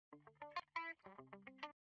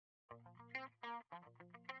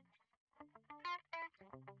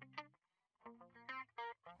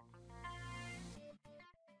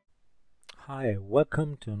Hi,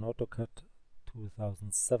 welcome to an Autocad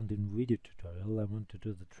 2017 video tutorial. I want to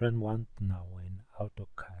do the Trennwand now in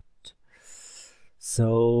Autocad.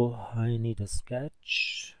 So I need a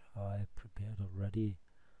sketch. I prepared already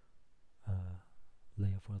a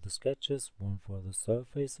layer for the sketches, one for the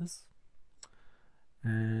surfaces.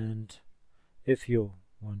 And if you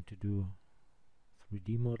want to do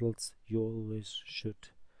 3D models, you always should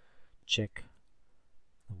check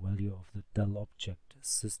the value of the del object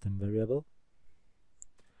system variable.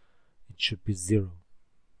 It should be 0,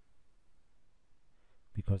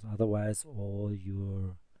 because otherwise all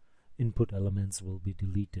your input elements will be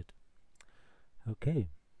deleted. Okay,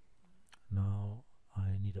 now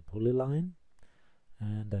I need a polyline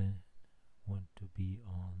and I want to be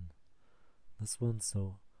on this one,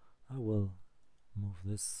 so I will move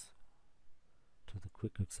this to the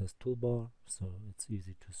quick access toolbar so it's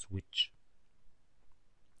easy to switch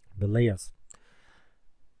the layers.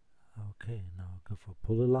 Okay, now go for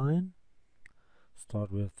polyline,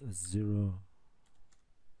 start with 0,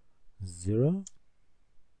 0.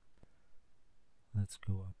 Let's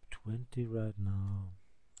go up 20 right now,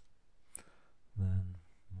 then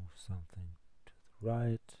move something to the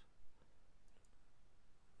right,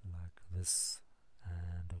 like this,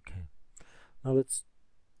 and okay. Now let's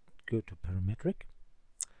go to parametric,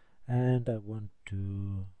 and I want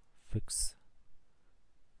to fix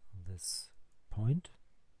this point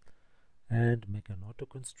and make an auto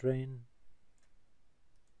constraint,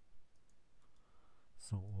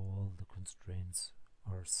 so all the constraints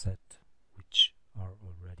are set which are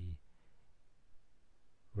already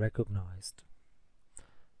recognized.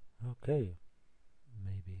 Okay,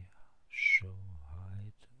 maybe show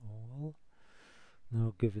hide all.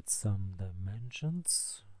 Now give it some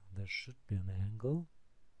dimensions. There should be an angle,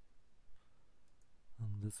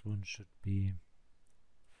 and this one should be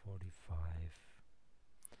 45.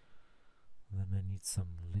 Then I need some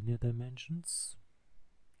linear dimensions.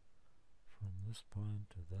 From this point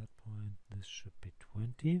to that point, this should be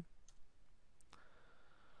 20.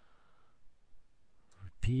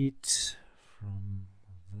 Repeat from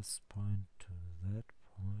this point to that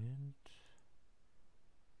point.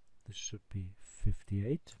 This should be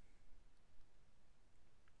 58.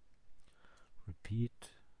 Repeat.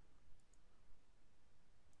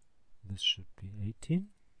 This should be 18.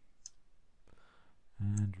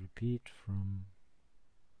 And repeat from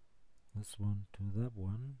this one to that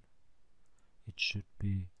one. It should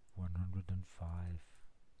be 105.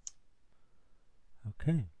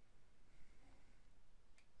 Okay.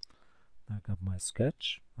 I got my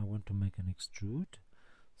sketch. I want to make an extrude,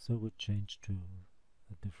 so we change to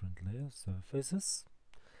a different layer, surfaces.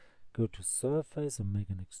 Go to surface and make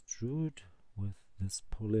an extrude with this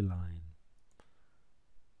polyline.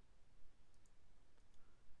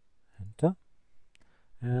 Enter.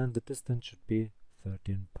 And the distance should be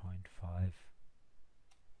 13.5.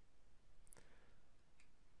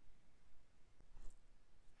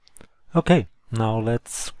 Okay, now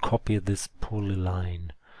let's copy this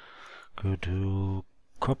polyline. Go to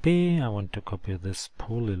copy. I want to copy this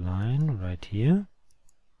polyline right here.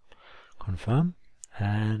 Confirm.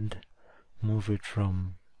 And move it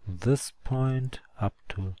from this point up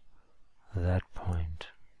to that point.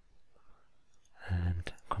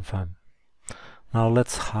 And confirm. Now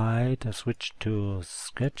let's hide. I switch to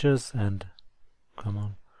sketches and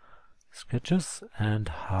sketches and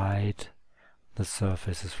hide the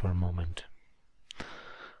surfaces for a moment.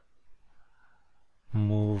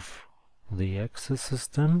 Move the axis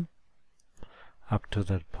system up to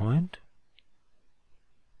that point.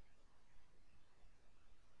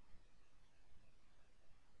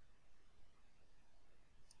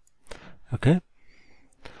 Okay.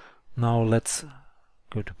 Now let's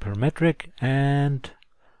go to parametric and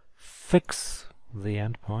fix the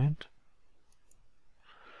endpoint.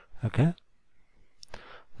 Okay.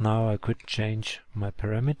 Now I could change my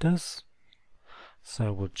parameters. So I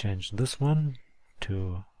will change this one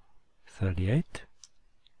to 38.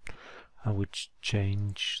 I would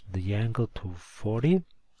change the angle to 40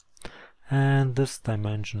 and this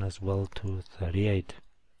dimension as well to 38.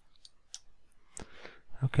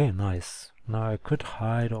 Okay, nice. Now I could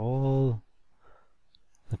hide all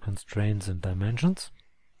the constraints and dimensions.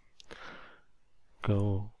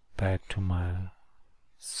 Go back to my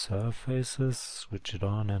surfaces, switch it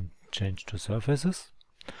on and change to surfaces.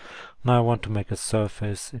 Now I want to make a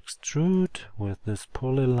surface extrude with this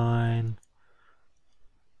polyline,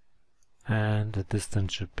 and the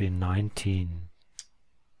distance should be 19.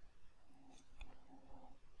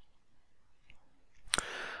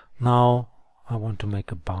 Now I want to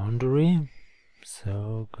make a boundary,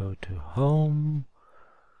 so go to Home,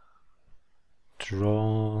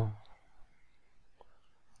 Draw,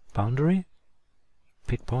 boundary,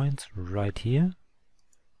 pick points right here,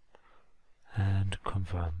 and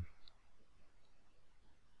confirm.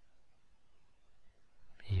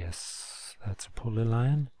 Yes, that's a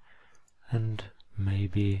polyline, and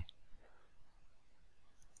maybe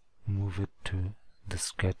move it to the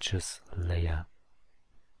sketches layer.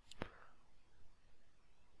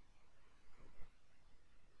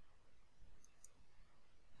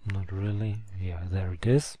 Not really. Yeah, there it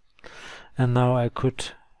is. And now I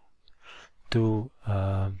could do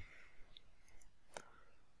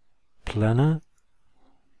planar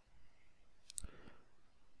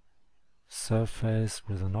surface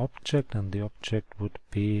with an object, and the object would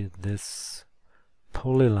be this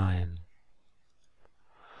polyline.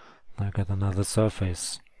 I got another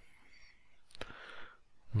surface.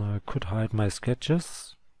 Now I could hide my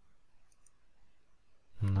sketches.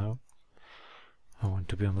 No. I want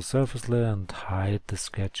to be on the surface layer and hide the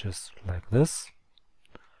sketches like this.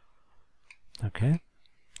 Okay.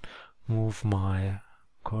 Move my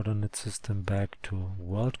coordinate system back to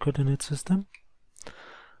world coordinate system.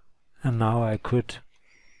 And now I could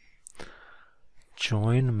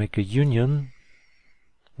make a union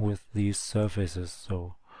with these surfaces.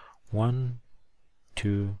 So 1,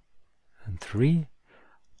 2, and 3.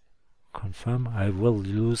 Confirm. I will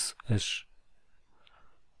use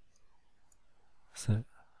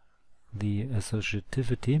the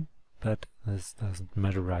associativity, but this doesn't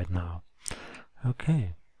matter right now.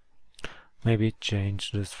 Okay. Maybe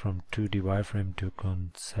change this from 2D wireframe to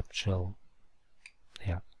conceptual.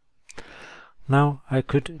 Yeah. Now I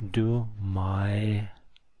could do my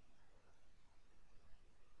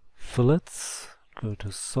fillets. Go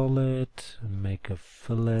to solid, make a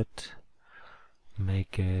fillet,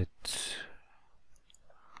 make it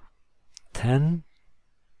 10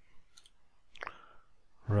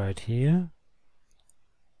 right here,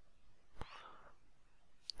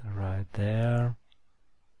 right there,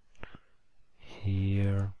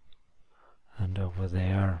 here, and over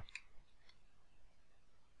there.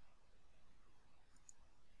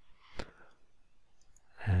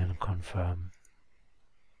 And confirm.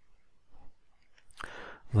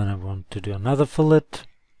 Then I want to do another fillet.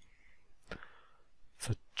 It's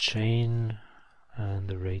a chain, and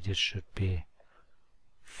the radius should be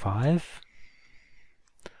 5.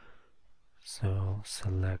 So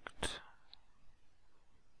select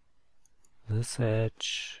this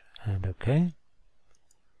edge and OK.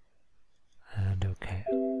 And OK.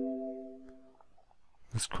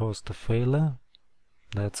 This caused a failure.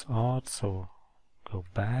 That's odd, so go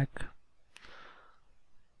back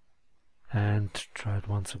and try it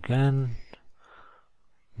once again.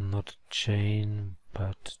 Not a chain,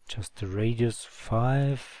 but just the radius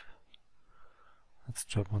 5. Let's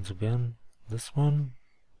try it once again. This one,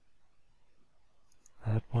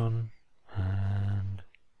 that one, and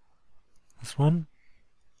this one.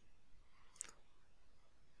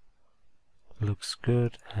 Looks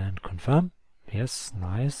good, and confirm. Yes,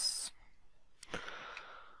 nice.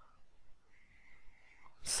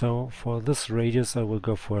 So for this radius I will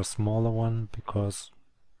go for a smaller one, because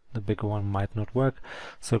the bigger one might not work.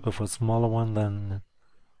 So go for a smaller one than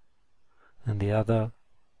in the other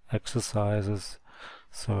exercises.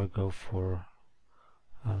 So I go for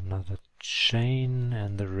another chain,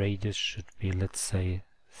 and the radius should be, let's say,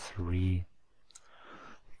 3.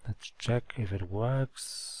 Let's check if it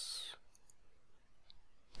works.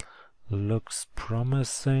 Looks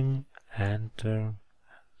promising. Enter.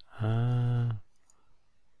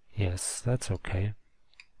 Yes, that's okay.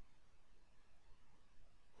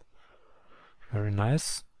 Very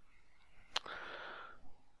nice.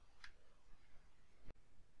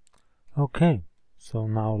 Okay, so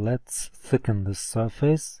now let's thicken this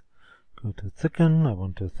surface. Go to thicken. I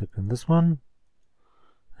want to thicken this one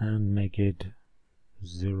and make it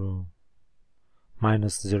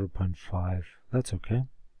minus 0.5. That's okay.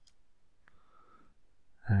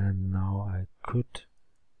 And now I could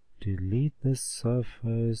delete this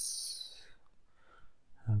surface.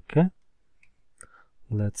 Okay.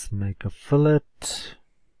 Let's make a fillet.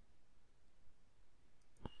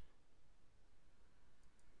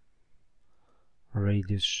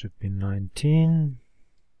 Radius should be 19.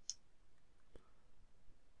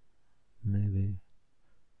 Maybe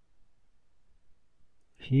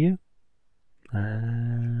here.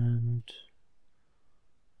 And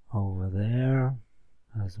over there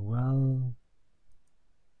as well.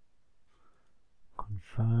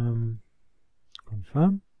 Confirm.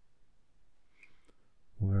 Confirm.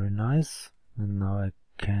 Very nice. And now I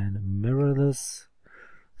can mirror this.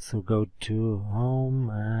 So go to home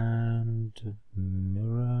and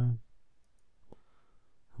mirror.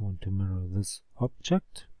 I want to mirror this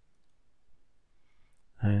object.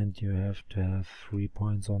 and you have to have 3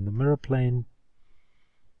 points on the mirror plane.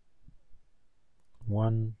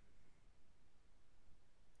 1,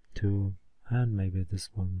 2, and maybe this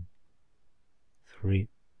one 3.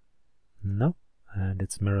 No, and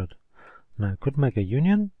it's mirrored. Now I could make a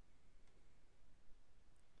union.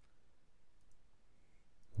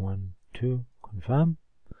 1, 2, confirm,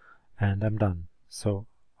 and I'm done. So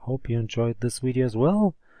hope you enjoyed this video as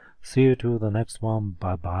well. See you to the next one.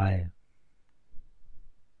 Bye bye.